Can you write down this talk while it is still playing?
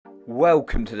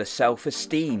Welcome to the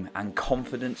Self-Esteem and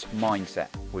Confidence Mindset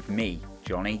with me,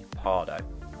 Johnny Pardo.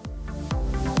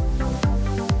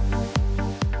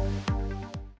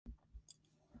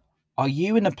 Are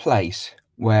you in a place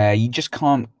where you just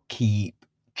can't keep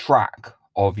track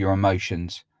of your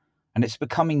emotions and it's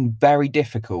becoming very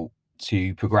difficult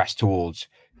to progress towards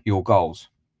your goals?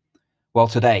 Well,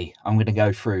 today I'm going to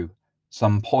go through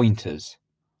some pointers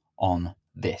on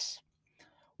this.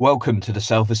 Welcome to the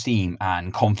Self-Esteem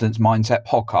and Confidence Mindset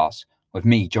podcast with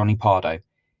me, Johnny Pardo,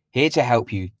 here to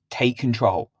help you take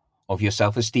control of your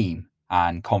self-esteem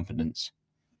and confidence.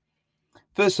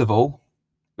 First of all,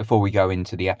 before we go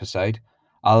into the episode,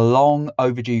 a long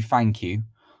overdue thank you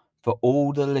for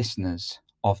all the listeners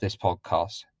of this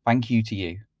podcast. Thank you to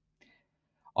you.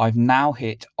 I've now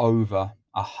hit over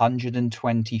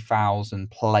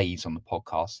 120,000 plays on the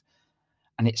podcast,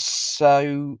 and it's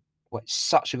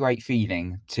such a great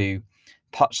feeling to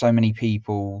touch so many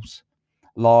people's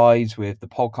lives with the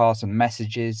podcast and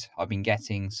messages I've been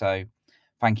getting. So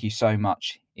thank you so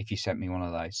much if you sent me one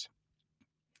of those.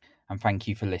 And thank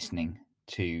you for listening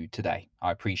to today.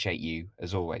 I appreciate you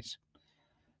as always.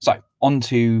 So on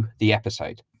to the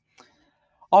episode.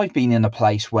 I've been in a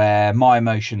place where my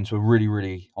emotions were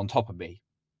really on top of me.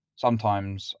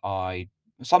 Sometimes I'd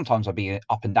be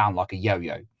up and down like a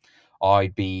yo-yo.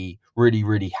 I'd be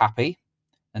really happy,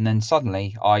 and then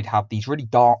suddenly I'd have these really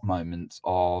dark moments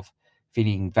of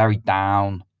feeling very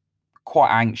down,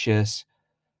 quite anxious,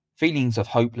 feelings of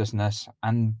hopelessness,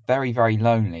 and very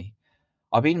lonely.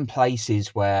 I've been in places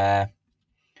where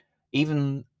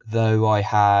even though I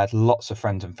had lots of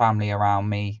friends and family around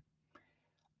me,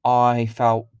 I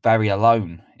felt very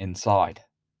alone inside.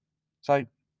 So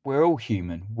we're all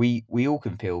human. We all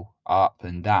can feel up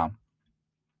and down.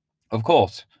 Of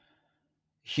course,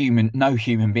 no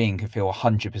human being can feel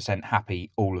 100%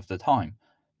 happy all of the time.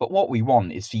 But what we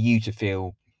want is for you to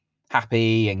feel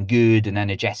happy and good and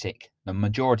energetic the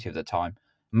majority of the time.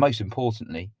 Most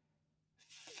importantly,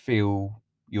 feel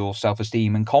your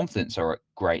self-esteem and confidence are at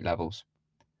great levels.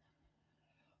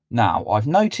 Now, I've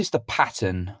noticed a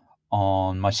pattern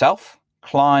on myself,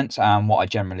 clients, and what I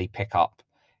generally pick up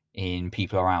in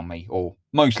people around me, or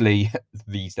mostly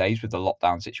these days with the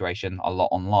lockdown situation, a lot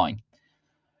online.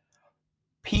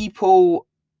 People,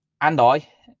 and I,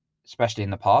 especially in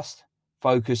the past,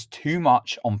 focus too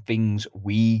much on things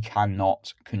we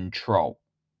cannot control.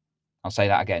 I'll say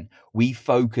that again. We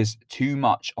focus too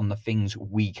much on the things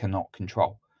we cannot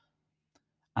control.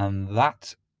 And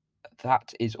that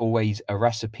is always a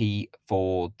recipe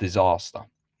for disaster,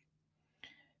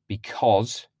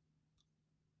 because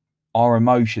our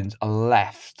emotions are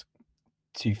left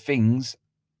to things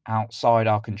outside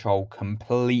our control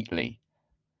completely.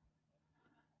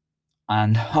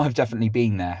 And I've definitely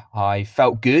been there. I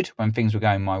felt good when things were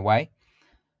going my way,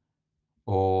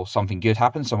 or something good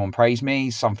happened, someone praised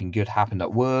me, something good happened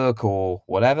at work or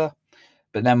whatever.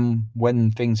 But then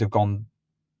when things have gone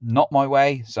not my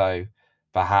way, so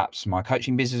perhaps my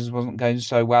coaching business wasn't going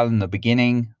so well in the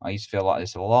beginning, I used to feel like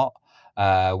this a lot.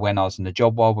 When I was in the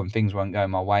job world, when things weren't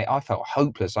going my way, I felt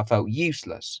hopeless. I felt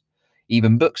useless.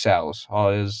 Even book sales, I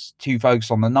was too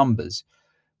focused on the numbers.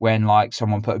 When like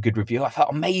someone put a good review, I felt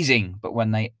amazing. But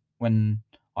when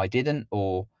I didn't,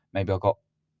 or maybe I got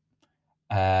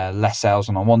less sales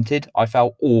than I wanted, I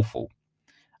felt awful.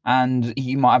 And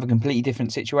you might have a completely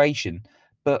different situation.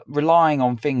 But relying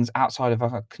on things outside of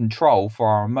our control for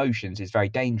our emotions is very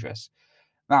dangerous.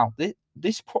 Now,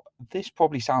 this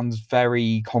probably sounds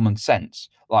very common sense.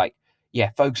 Like,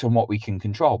 yeah, focus on what we can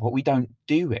control, but we don't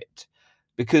do it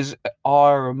because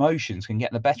our emotions can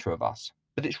get the better of us.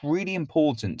 But it's really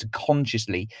important to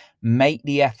consciously make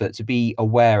the effort to be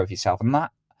aware of yourself. And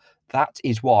that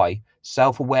is why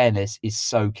self-awareness is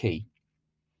so key.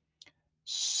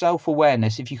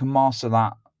 Self-awareness, if you can master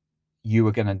that, you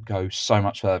are going to go so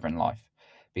much further in life,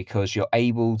 because you're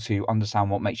able to understand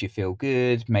what makes you feel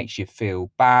good, makes you feel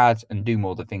bad, and do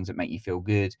more of the things that make you feel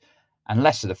good and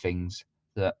less of the things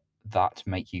that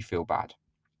make you feel bad.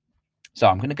 So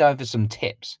I'm going to go over some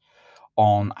tips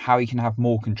on how you can have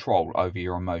more control over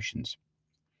your emotions.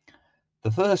 The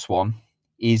first one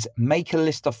is make a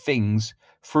list of things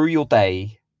through your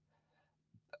day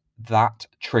that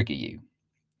trigger you.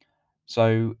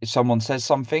 So if someone says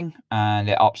something and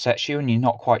it upsets you and you're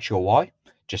not quite sure why,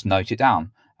 just note it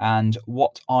down. And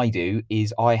what I do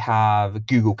is I have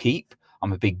Google Keep.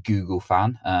 I'm a big Google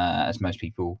fan, as most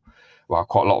people, well,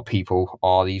 quite a lot of people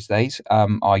are these days.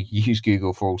 I use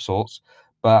Google for all sorts,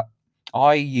 but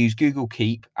I use Google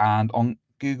Keep, and on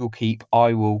Google Keep,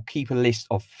 I will keep a list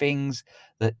of things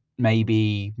that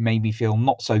maybe made me feel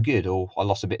not so good, or I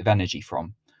lost a bit of energy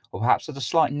from, or perhaps had a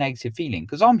slight negative feeling,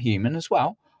 because I'm human as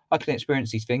well. I can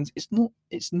experience these things.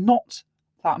 It's not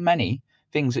that many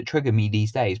things that trigger me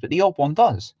these days, but the odd one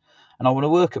does. And I want to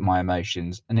work at my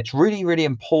emotions. And it's really, really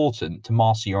important to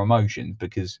master your emotions,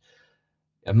 because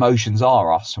emotions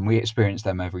are us and we experience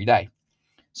them every day.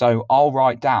 So I'll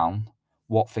write down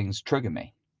what things trigger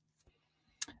me.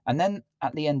 And then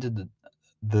at the end of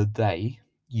the day,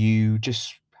 you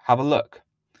just have a look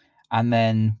and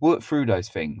then work through those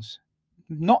things.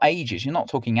 Not ages, you're not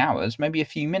talking hours, maybe a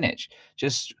few minutes,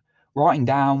 just writing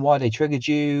down why they triggered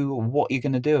you, or what you're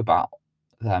going to do about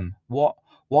them,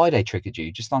 why they triggered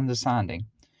you, just understanding.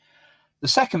 The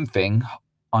second thing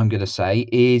I'm going to say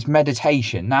is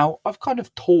meditation. Now, I've kind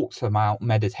of talked about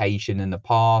meditation in the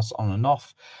past, on and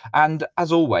off. And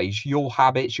as always, your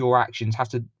habits, your actions have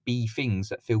to be things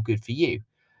that feel good for you.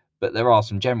 But there are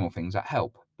some general things that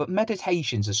help. But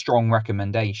meditation's a strong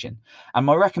recommendation. And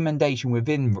my recommendation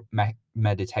within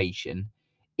meditation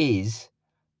is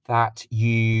that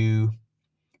you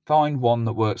find one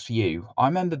that works for you. I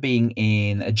remember being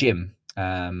in a gym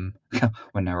when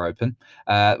they were open.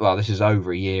 Well, this is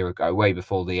over a year ago, way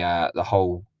before the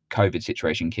whole COVID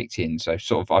situation kicked in. So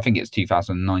sort of, I think it's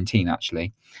 2019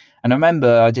 actually. And I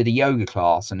remember I did a yoga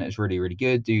class and it was really, really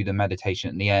good. Do the meditation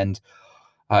at the end.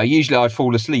 Usually I'd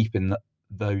fall asleep in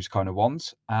those kind of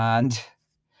ones. And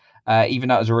even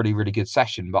though it was a really, really good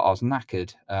session, but I was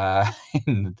knackered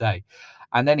in the day.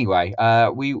 And anyway,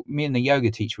 me and the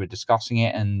yoga teacher were discussing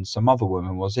it, and some other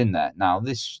woman was in there. Now,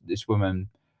 this woman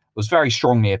was very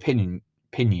strongly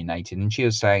opinionated, and she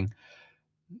was saying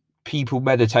people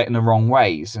meditate in the wrong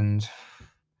ways, and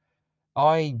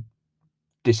I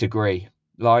disagree.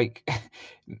 Like,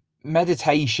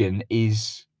 meditation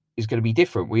is going to be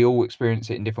different. We all experience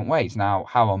it in different ways. Now,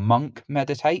 how a monk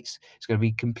meditates is going to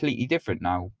be completely different.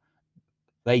 Now,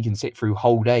 they can sit through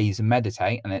whole days and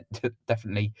meditate, and it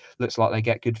definitely looks like they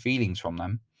get good feelings from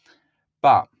them.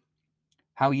 But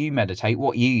how you meditate,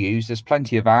 what you use, there's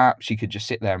plenty of apps. You could just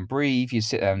sit there and breathe. You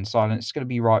sit there in silence. It's going to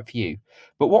be right for you.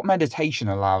 But what meditation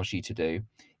allows you to do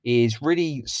is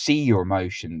really see your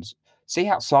emotions, see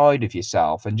outside of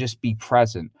yourself, and just be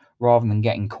present rather than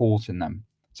getting caught in them.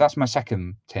 So that's my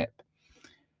second tip.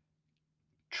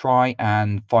 Try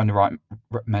and find the right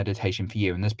meditation for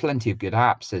you. And there's plenty of good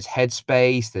apps. There's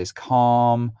Headspace, there's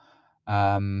Calm,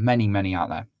 many out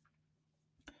there.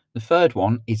 The third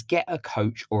one is get a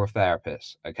coach or a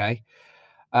therapist. Okay.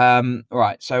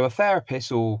 Right. So a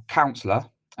therapist or counselor,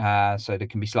 so they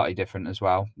can be slightly different as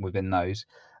well within those.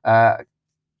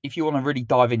 If you want to really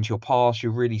dive into your past,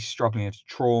 you're really struggling with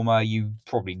trauma, you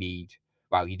probably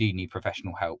you do need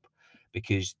professional help,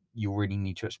 because you really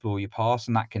need to explore your past,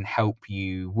 and that can help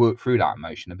you work through that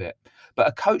emotion a bit. But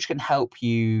a coach can help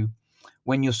you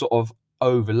when you're sort of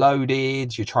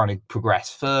overloaded, you're trying to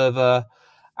progress further,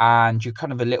 and you're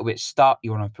kind of a little bit stuck.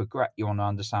 You want to progress, you want to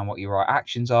understand what your right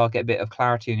actions are, get a bit of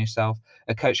clarity on yourself.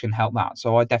 A coach can help that.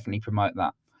 So I definitely promote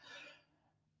that.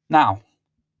 Now,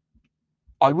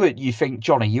 you think,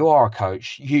 Johnny, you are a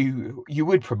coach, you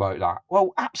would promote that.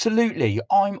 Well, absolutely.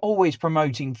 I'm always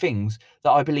promoting things that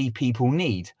I believe people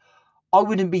need. I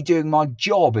wouldn't be doing my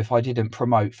job if I didn't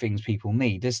promote things people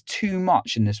need. There's too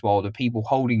much in this world of people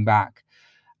holding back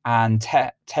and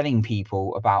telling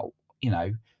people about,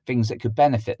 things that could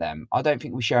benefit them. I don't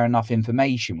think we share enough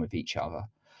information with each other.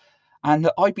 And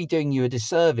I'd be doing you a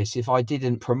disservice if I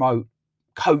didn't promote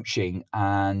coaching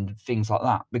and things like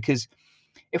that, because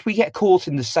if we get caught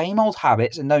in the same old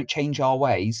habits and don't change our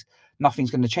ways,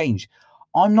 nothing's going to change.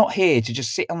 I'm not here to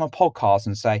just sit on a podcast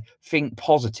and say, think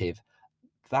positive.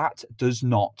 That does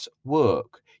not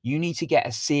work. You need to get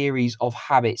a series of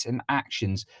habits and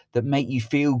actions that make you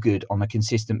feel good on a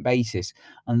consistent basis.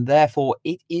 And therefore,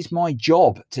 it is my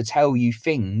job to tell you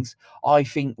things I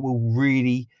think will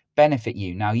really benefit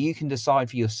you. Now, you can decide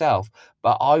for yourself,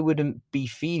 but I wouldn't be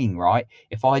feeling right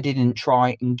if I didn't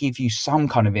try and give you some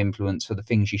kind of influence for the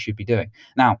things you should be doing.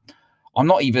 Now, I'm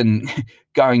not even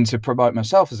going to promote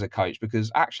myself as a coach,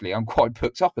 because actually I'm quite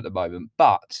booked up at the moment,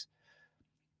 but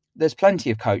there's plenty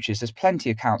of coaches, there's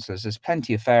plenty of counselors, there's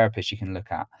plenty of therapists you can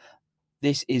look at.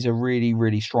 This is a really,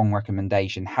 really strong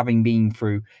recommendation. Having been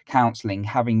through counseling,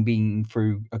 having been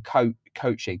through a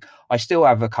coaching, I still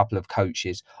have a couple of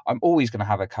coaches. I'm always going to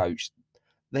have a coach.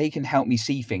 They can help me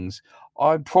see things.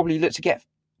 I'd probably look to get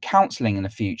counseling in the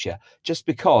future, just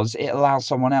because it allows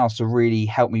someone else to really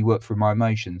help me work through my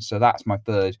emotions. So that's my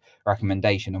third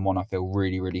recommendation, and one I feel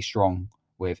really, really strong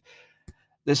with.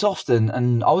 There's often,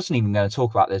 and I wasn't even going to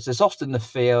talk about this, there's often the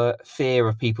fear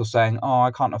of people saying, oh, I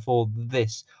can't afford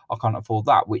this, I can't afford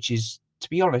that, which is, to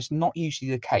be honest, not usually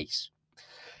the case.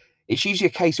 It's usually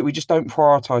a case that we just don't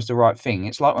prioritize the right thing.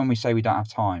 It's like when we say we don't have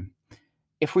time.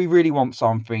 If we really want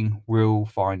something, we'll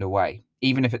find a way,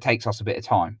 even if it takes us a bit of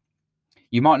time.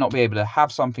 You might not be able to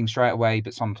have something straight away,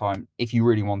 but sometime if you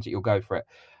really want it, you'll go for it.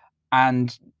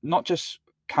 And not just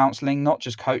counseling, not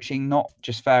just coaching, not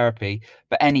just therapy,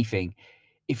 but anything.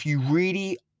 If you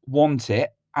really want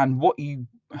it, and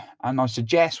I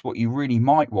suggest what you really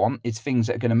might want is things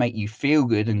that are going to make you feel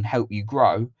good and help you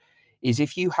grow, is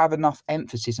if you have enough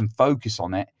emphasis and focus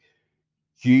on it,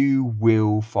 you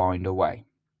will find a way.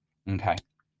 Okay.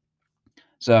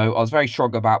 So I was very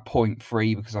strong about point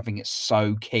 3 because I think it's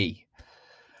so key.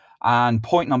 And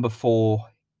point number 4,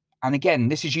 and again,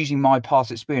 this is using my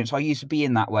past experience. I used to be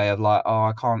in that way of like, oh,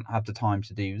 I can't have the time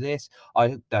to do this.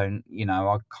 I can't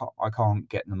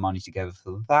get the money together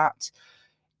for that.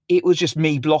 It was just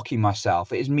me blocking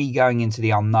myself. It is me going into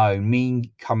the unknown,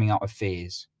 me coming up with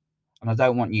fears. And I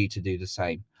don't want you to do the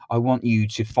same. I want you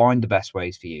to find the best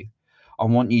ways for you. I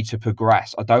want you to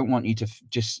progress. I don't want you to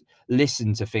just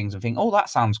listen to things and think, oh, that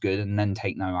sounds good, and then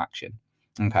take no action.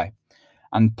 Okay.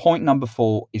 And point number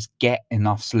 4 is get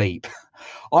enough sleep.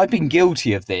 I've been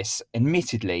guilty of this,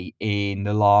 admittedly, in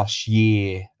the last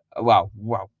year,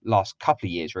 last couple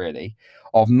of years, really,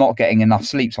 of not getting enough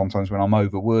sleep sometimes when I'm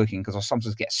overworking, because I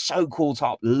sometimes get so caught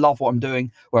up, love what I'm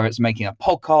doing, whether it's making a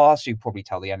podcast, you probably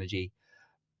tell the energy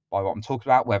by what I'm talking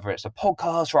about, whether it's a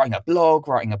podcast, writing a blog,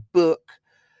 writing a book,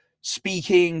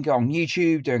 speaking on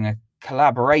YouTube, doing a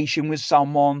collaboration with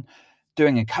someone,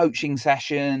 doing a coaching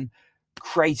session,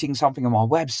 creating something on my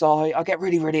website. I get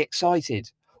really, really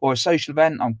excited. Or a social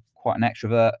event. I'm quite an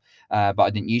extrovert, but I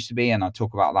didn't used to be, and I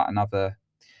talk about that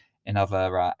in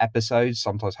other episodes,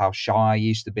 sometimes how shy I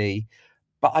used to be.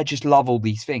 But I just love all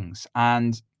these things,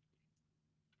 and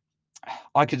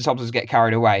I can sometimes get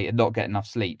carried away and not get enough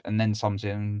sleep, and then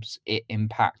sometimes it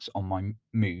impacts on my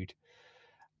mood.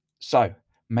 So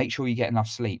make sure you get enough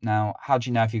sleep. Now, how do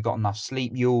you know if you've got enough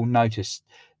sleep? You'll notice,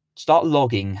 start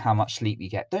logging how much sleep you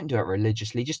get. Don't do it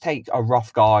religiously. Just take a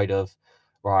rough guide of,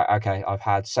 right, okay, I've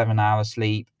had 7 hours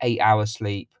sleep, 8 hours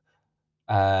sleep,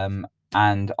 and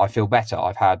I feel better.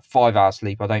 I've had 5 hours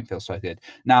sleep. I don't feel so good.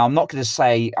 Now, I'm not going to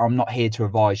say, I'm not here to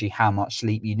advise you how much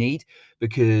sleep you need,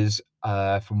 because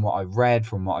from what I've read,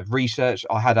 from what I've researched,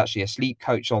 I had actually a sleep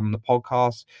coach on the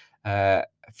podcast a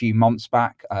few months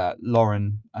back,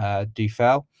 Lauren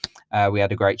Dufell. We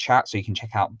had a great chat, so you can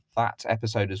check out that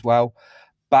episode as well.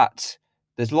 But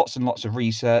there's lots and lots of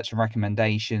research and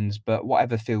recommendations, but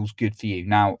whatever feels good for you.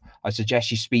 Now, I suggest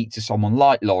you speak to someone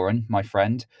like Lauren, my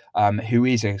friend, who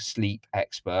is a sleep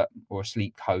expert or a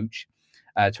sleep coach,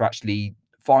 to actually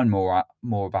find more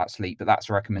about sleep. But that's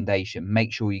a recommendation.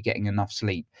 Make sure you're getting enough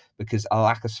sleep, because a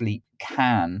lack of sleep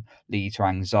can lead to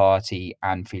anxiety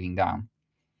and feeling down.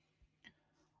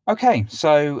 Okay,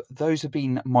 so those have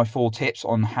been my 4 tips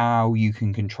on how you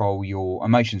can control your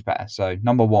emotions better. So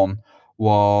number 1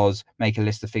 was make a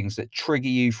list of things that trigger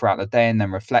you throughout the day and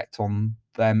then reflect on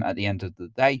them at the end of the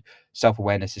day.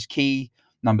 Self-awareness is key.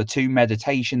 Number 2,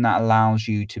 meditation that allows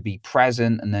you to be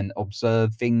present and then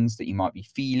observe things that you might be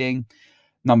feeling.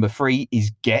 Number 3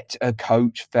 is get a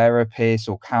coach, therapist,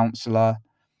 or counselor.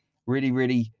 Really,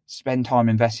 really spend time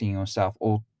investing in yourself,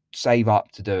 or save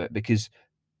up to do it, because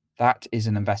that is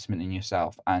an investment in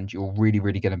yourself and you're really,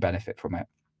 really going to benefit from it.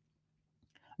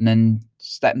 And then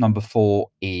step number 4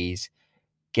 is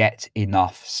get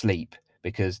enough sleep,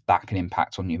 because that can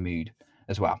impact on your mood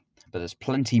as well. But there's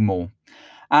plenty more.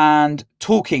 And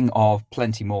talking of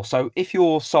plenty more, so if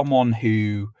you're someone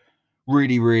who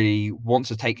really, really wants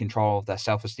to take control of their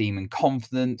self-esteem and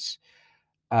confidence,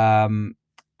 and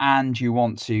you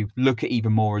want to look at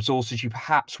even more resources, you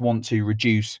perhaps want to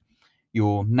reduce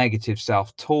your negative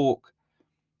self-talk,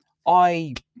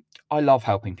 I love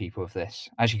helping people with this,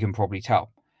 as you can probably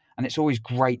tell. And it's always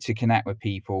great to connect with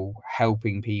people,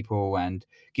 helping people and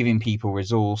giving people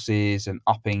resources and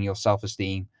upping your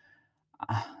self-esteem,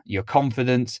 your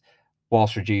confidence,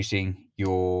 whilst reducing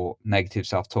your negative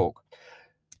self-talk.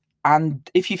 And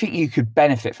if you think you could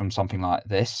benefit from something like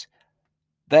this,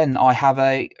 then I have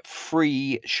a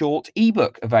free short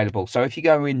ebook available. So if you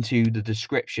go into the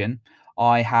description,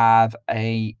 I have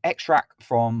an extract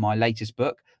from my latest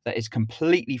book that is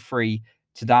completely free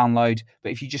to download.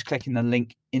 But if you just click in the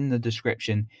link in the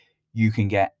description, you can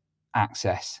get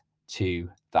access to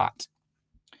that.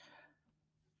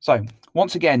 So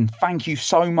once again, thank you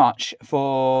so much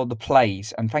for the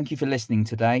plays, and thank you for listening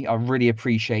today. I really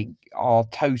appreciate our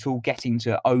total getting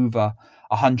to over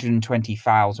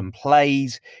 120,000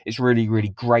 plays. It's really, really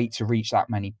great to reach that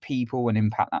many people and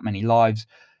impact that many lives.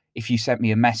 If you sent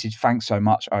me a message, thanks so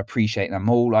much. I appreciate them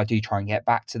all. I do try and get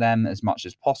back to them as much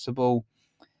as possible.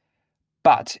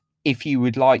 But If you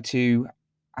would like to,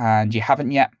 and you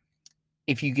haven't yet,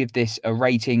 if you give this a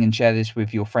rating and share this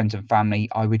with your friends and family,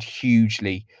 I would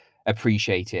hugely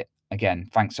appreciate it. Again,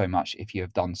 thanks so much if you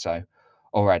have done so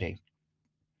already.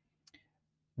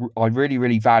 I really,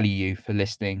 really value you for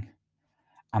listening,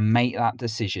 and make that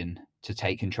decision to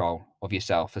take control of your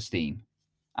self-esteem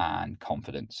and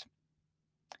confidence.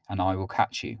 And I will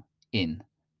catch you in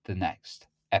the next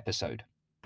episode.